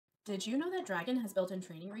Did you know that Dragon has built-in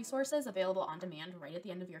training resources available on demand right at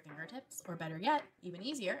the end of your fingertips? Or better yet, even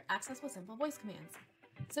easier, access with simple voice commands.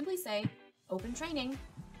 Simply say, "Open Training,"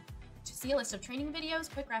 to see a list of training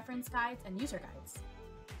videos, quick reference guides, and user guides.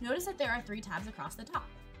 Notice that there are 3 tabs across the top: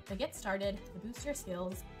 the Get Started, the Boost Your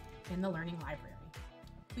Skills, and the Learning Library.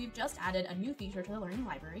 We've just added a new feature to the Learning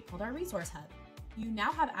Library called our Resource Hub. You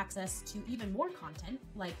now have access to even more content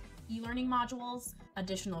like e-learning modules,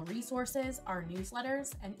 additional resources, our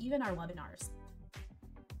newsletters, and even our webinars.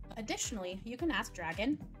 Additionally, you can ask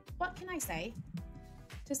Dragon, "What can I say?"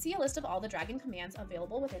 to see a list of all the Dragon commands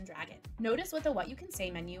available within Dragon. Notice with the What You Can Say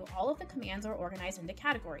menu, all of the commands are organized into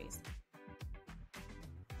categories.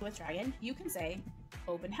 With Dragon, you can say,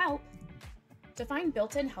 "Open Help," to find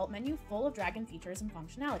built-in help menu full of Dragon features and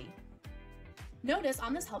functionality. Notice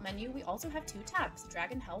on this help menu, we also have 2 tabs,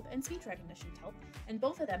 Dragon Help and Speech Recognition Help, and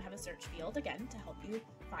both of them have a search field, again, to help you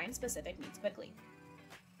find specific needs quickly.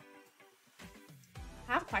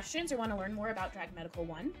 Have questions or want to learn more about Dragon Medical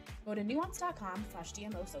 1? Go to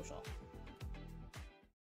nuance.com/DMO social.